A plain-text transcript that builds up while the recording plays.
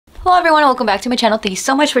Hello everyone, welcome back to my channel. Thank you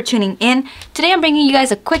so much for tuning in. Today I'm bringing you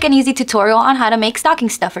guys a quick and easy tutorial on how to make stocking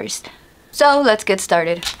stuffers. So let's get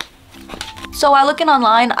started. So while looking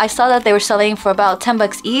online, I saw that they were selling for about 10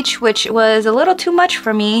 bucks each, which was a little too much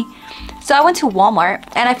for me. So I went to Walmart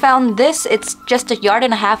and I found this. It's just a yard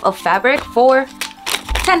and a half of fabric for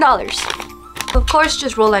 $10. Of course,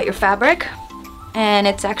 just roll out your fabric, and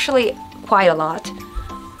it's actually quite a lot.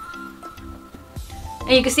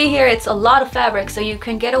 And you can see here it's a lot of fabric, so you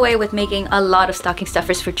can get away with making a lot of stocking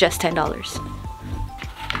stuffers for just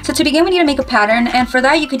 $10. So to begin, we need to make a pattern, and for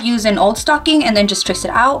that you could use an old stocking and then just trace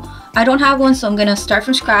it out. I don't have one, so I'm gonna start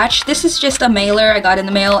from scratch. This is just a mailer I got in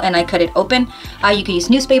the mail and I cut it open. You could use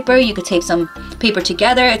newspaper, you could tape some paper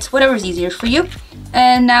together, it's whatever's easier for you.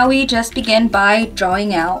 And now we just begin by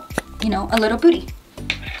drawing out, a little booty.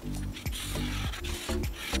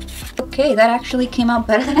 Okay, that actually came out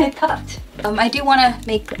better than I thought. I do want to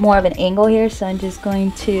make more of an angle here, so I'm just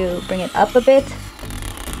going to bring it up a bit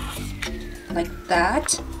like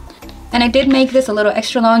that. And I did make this a little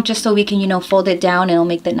extra long just so we can, fold it down and it'll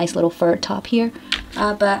make that nice little fur top here.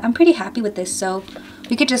 But I'm pretty happy with this, so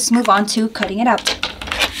we could just move on to cutting it out.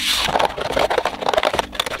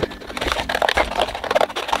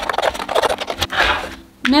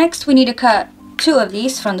 Next, we need to cut 2 of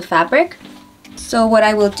these from the fabric. So what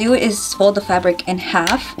I will do is fold the fabric in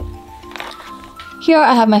half. Here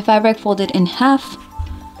I have my fabric folded in half,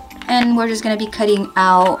 and we're just going to be cutting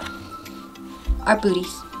out our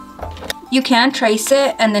booties. You can trace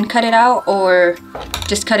it and then cut it out, or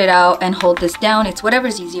just cut it out and hold this down. It's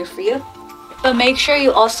whatever's easier for you. But make sure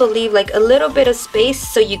you also leave like a little bit of space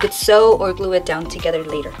so you could sew or glue it down together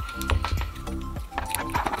later.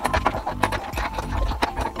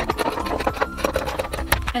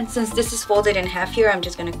 And since this is folded in half here, I'm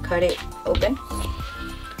just going to cut it open.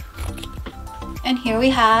 And here we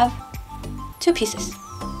have 2 pieces.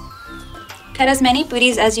 Cut as many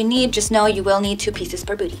booties as you need, just know you will need 2 pieces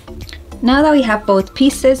per booty. Now that we have both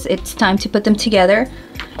pieces, it's time to put them together.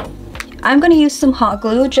 I'm going to use some hot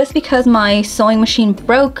glue just because my sewing machine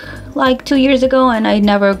broke like 2 years ago and I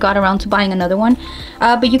never got around to buying another one.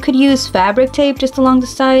 But you could use fabric tape just along the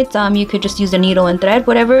sides. You could just use a needle and thread,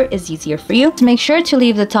 whatever is easier for you. So make sure to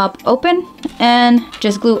leave the top open and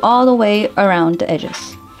just glue all the way around the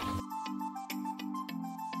edges.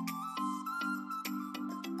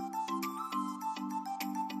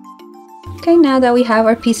 Okay, now that we have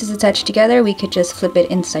our pieces attached together, we could just flip it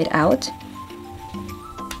inside out.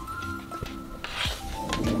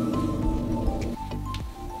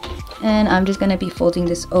 And I'm just going to be folding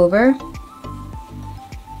this over.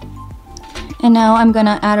 And now I'm going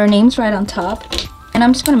to add our names right on top. And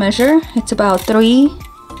I'm just going to measure. It's about 3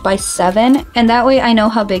 by 7. And that way I know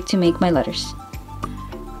how big to make my letters.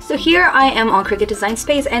 So here I am on Cricut Design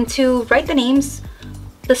Space. And to write the names,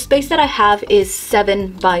 the space that I have is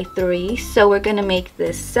 7 by 3. So we're going to make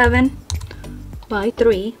this 7 by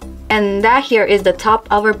 3. And that here is the top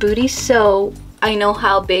of our booty. So I know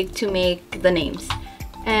how big to make the names.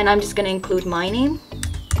 And I'm just going to include my name.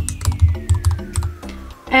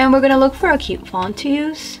 And we're going to look for a cute font to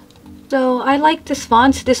use. So I like this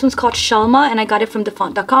font. This one's called Shalma and I got it from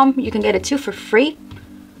thefont.com. You can get it too for free.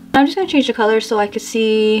 I'm just going to change the color so I can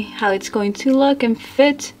see how it's going to look and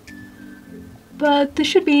fit. But this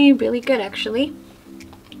should be really good actually.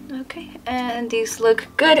 Okay, and these look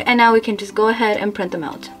good, and now we can just go ahead and print them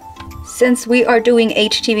out. Since we are doing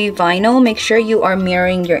HTV vinyl, make sure you are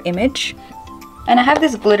mirroring your image. And I have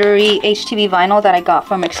this glittery HTV vinyl that I got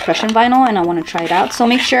from Expression Vinyl and I want to try it out. So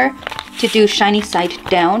make sure to do shiny side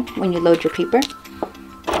down when you load your paper.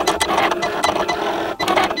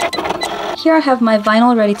 Here I have my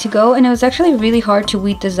vinyl ready to go, and it was actually really hard to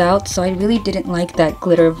weed this out, so I really didn't like that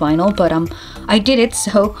glitter vinyl, but I did it,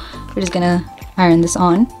 so we're just gonna iron this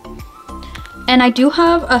on. And I do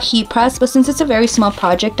have a heat press, but since it's a very small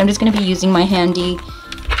project, I'm just gonna be using my handy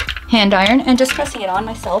hand iron and just pressing it on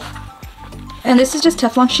myself. And this is just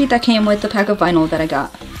Teflon sheet that came with the pack of vinyl that I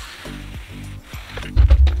got.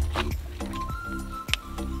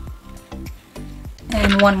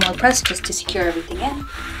 And one more press just to secure everything in.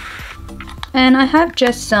 And I have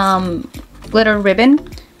just some glitter ribbon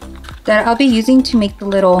that I'll be using to make the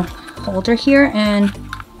little holder here, and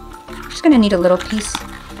I'm just gonna need a little piece.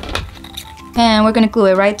 And we're gonna glue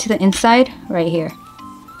it right to the inside, right here.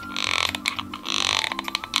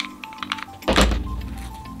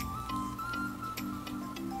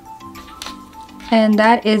 And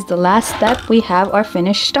that is the last step. We have our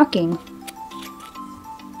finished stocking.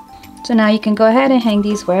 So now you can go ahead and hang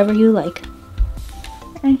these wherever you like.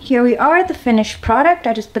 And here we are, the finished product.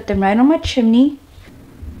 I just put them right on my chimney.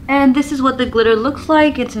 And this is what the glitter looks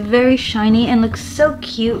like. It's very shiny and looks so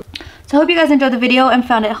cute. So I hope you guys enjoyed the video and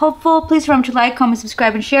found it helpful. Please remember to like, comment,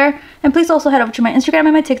 subscribe, and share. And please also head over to my Instagram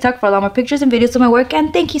and my TikTok for a lot more pictures and videos of my work.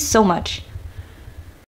 And thank you so much.